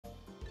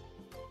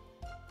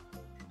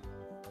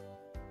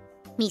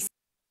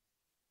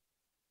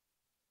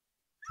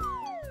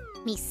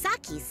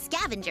Misaki's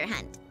scavenger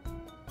hunt.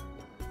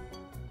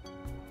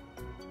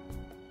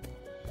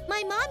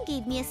 My mom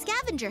gave me a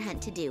scavenger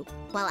hunt to do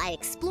while I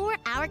explore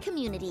our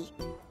community.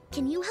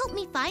 Can you help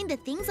me find the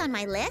things on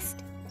my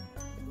list?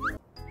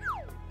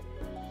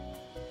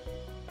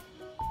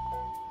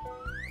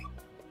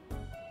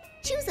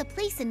 Choose a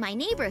place in my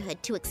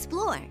neighborhood to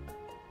explore.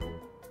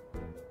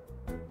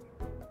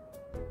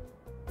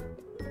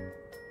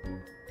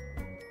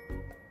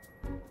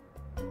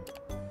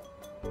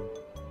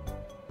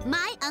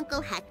 My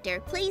Uncle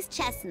Hector plays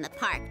chess in the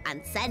park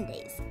on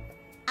Sundays.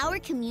 Our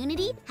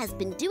community has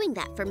been doing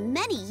that for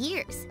many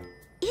years.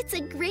 It's a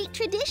great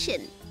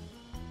tradition.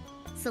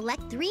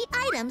 Select 3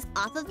 items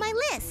off of my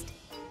list.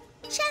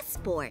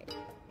 Chessboard,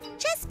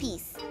 chess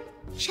piece,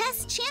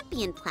 chess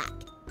champion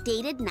plaque,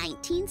 dated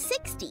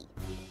 1960.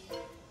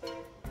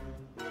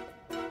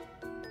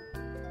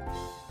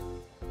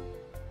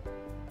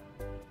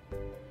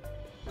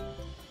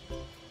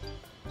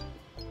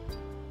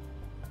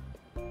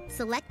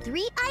 Select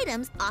 3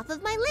 items off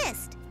of my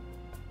list.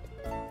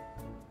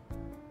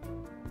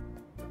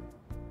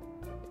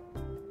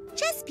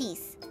 Chess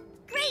piece.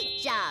 Great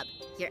job!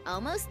 You're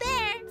almost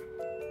there.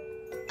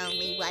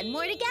 Only 1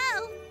 more to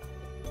go.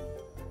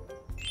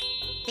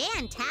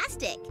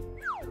 Fantastic!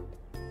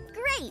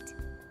 Great!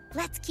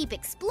 Let's keep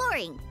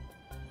exploring.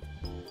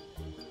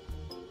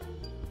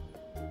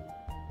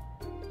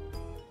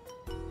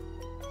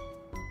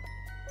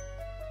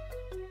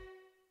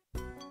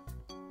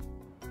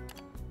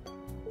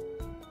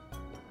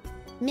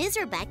 Ms.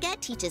 Rebecca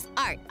teaches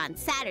art on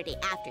Saturday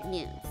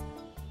afternoons.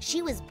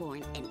 She was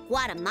born in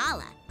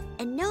Guatemala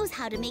and knows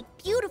how to make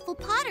beautiful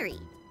pottery.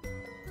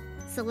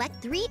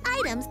 Select 3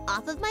 items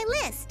off of my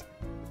list.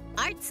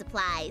 Art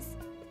supplies,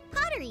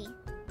 pottery,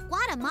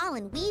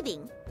 Guatemalan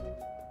weaving.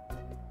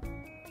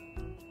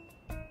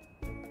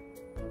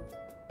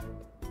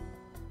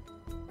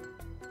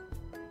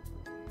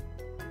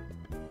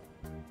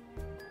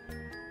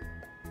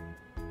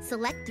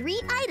 Select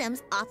 3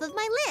 items off of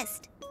my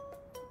list.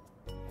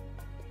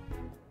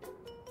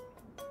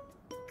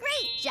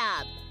 Great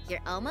job!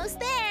 You're almost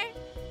there.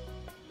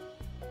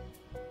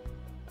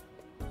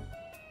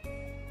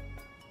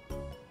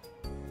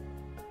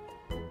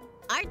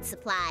 Art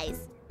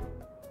supplies.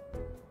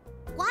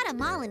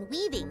 Guatemalan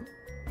weaving.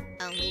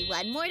 Only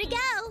 1 more to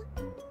go.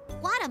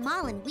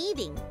 Guatemalan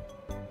weaving.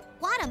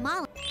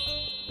 Guatemalan.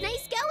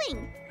 Nice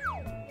going!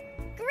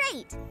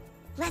 Great!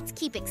 Let's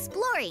keep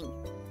exploring.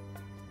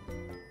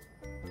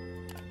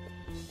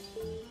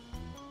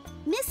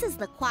 Mrs.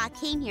 Lacroix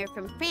came here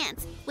from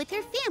France with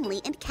her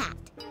family and cat.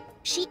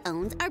 She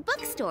owns our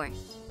bookstore.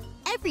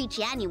 Every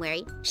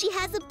January, she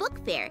has a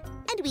book fair,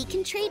 and we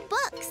can trade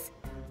books.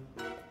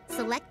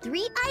 Select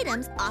 3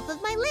 items off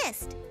of my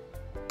list.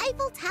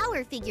 Eiffel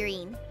Tower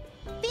figurine,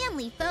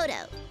 family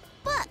photo,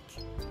 book.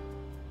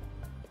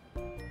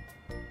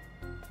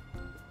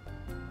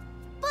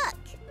 Book.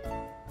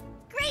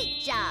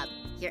 Great job!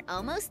 You're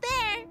almost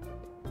there.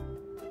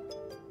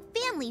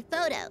 Family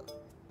photo.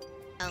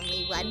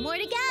 Only 1 more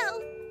to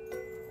go.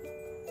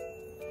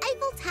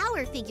 Eiffel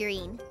Tower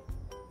figurine.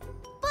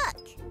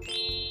 Book.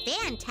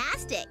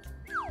 Fantastic!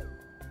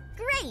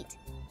 Great!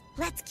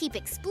 Let's keep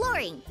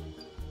exploring.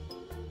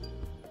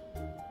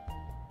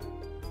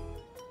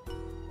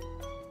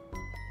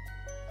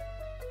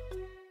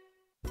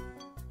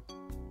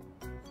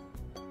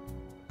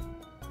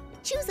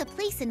 Choose a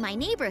place in my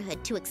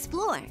neighborhood to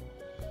explore.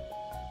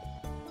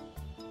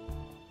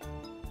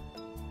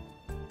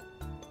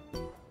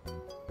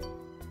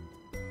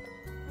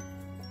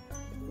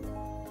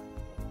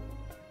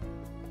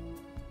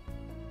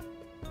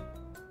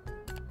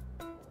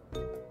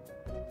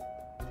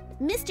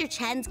 Mr.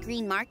 Chen's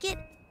Green Market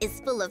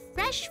is full of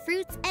fresh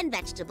fruits and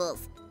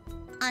vegetables.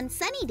 On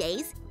sunny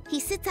days, he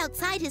sits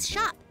outside his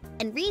shop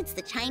and reads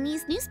the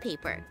Chinese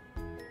newspaper.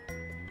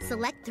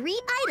 Select 3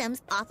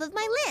 items off of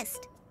my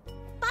list.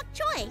 Bok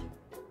choy,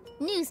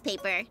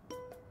 newspaper,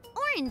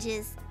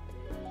 oranges.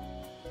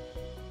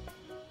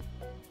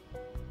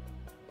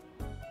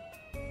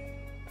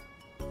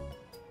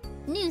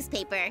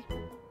 Newspaper.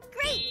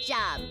 Great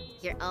job!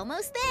 You're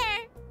almost there.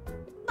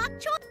 Bok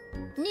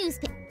choy.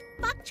 Newspaper.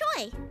 Bok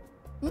choy.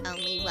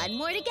 Only 1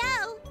 more to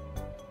go.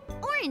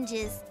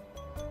 Oranges.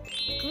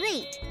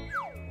 Great!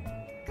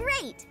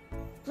 Great!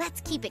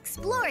 Let's keep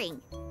exploring.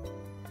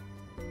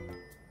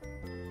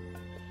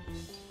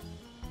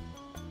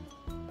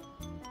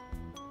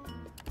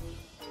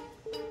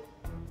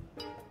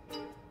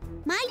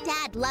 My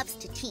dad loves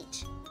to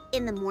teach.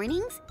 In the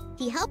mornings,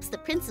 he helps the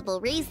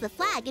principal raise the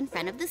flag in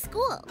front of the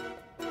school.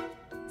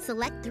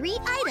 Select 3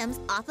 items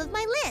off of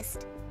my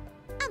list.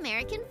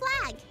 American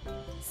flag,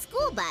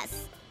 school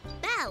bus,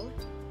 bell.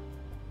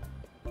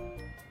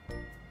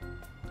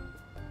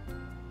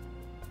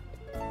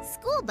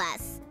 School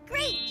bus.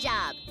 Great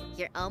job!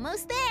 You're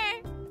almost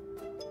there.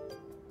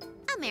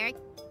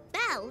 American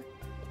bell.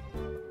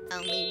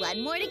 Only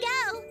 1 more to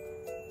go.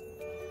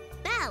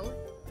 Bell.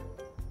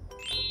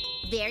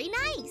 Very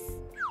nice.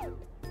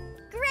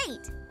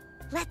 Great!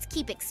 Let's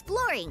keep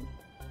exploring.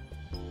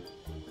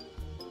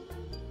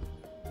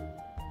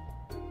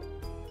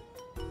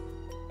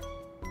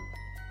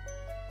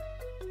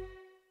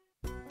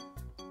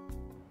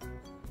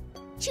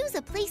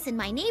 a place in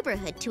my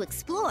neighborhood to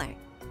explore.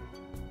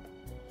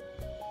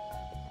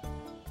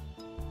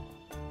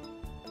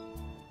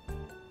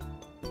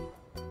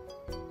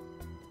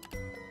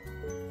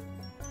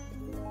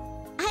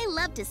 I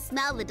love to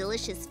smell the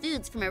delicious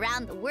foods from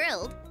around the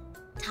world.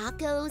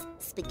 Tacos,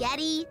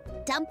 spaghetti,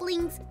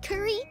 dumplings,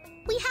 curry,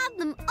 we have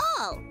them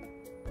all.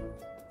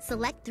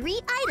 Select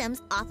 3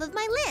 items off of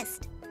my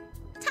list.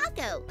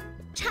 Taco,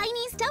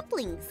 Chinese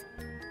dumplings,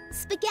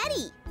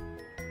 spaghetti,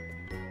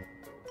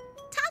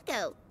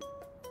 taco.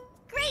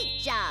 Great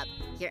job!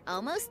 You're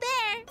almost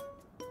there.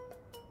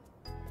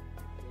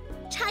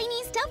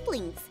 Chinese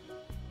dumplings.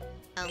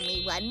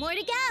 Only 1 more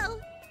to go.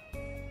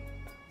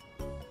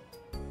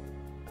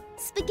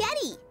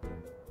 Spaghetti.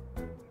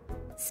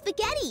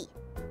 Spaghetti.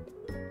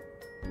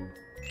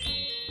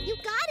 You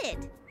got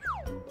it.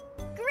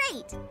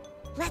 Great.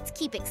 Let's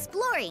keep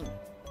exploring.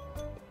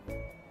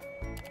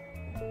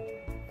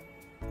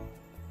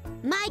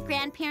 My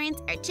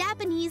grandparents are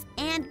Japanese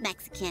and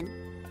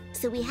Mexican,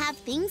 so we have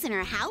things in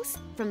our house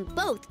from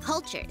both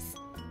cultures.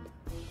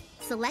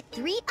 Select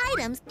 3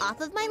 items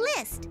off of my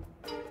list.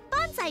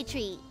 Bonsai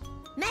tree,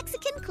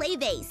 Mexican clay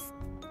vase,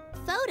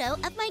 photo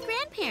of my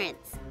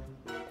grandparents.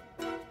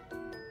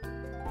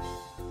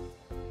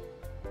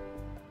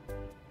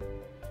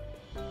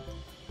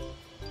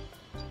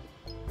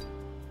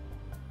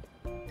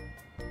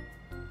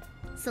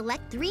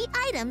 Select 3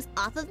 items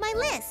off of my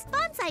list.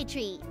 Bonsai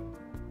tree.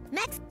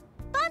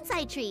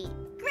 Bonsai tree.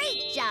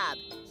 Great job!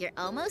 You're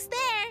almost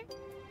there.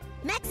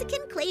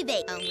 Mexican clay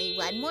vase. Only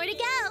 1 more to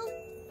go.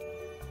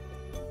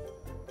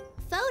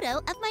 Photo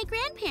of my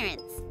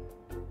grandparents.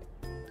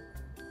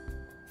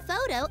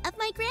 Photo of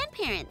my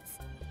grandparents.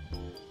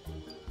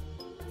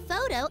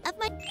 Photo of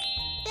my...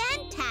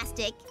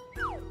 Fantastic!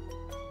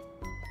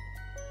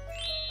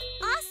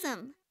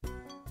 Awesome!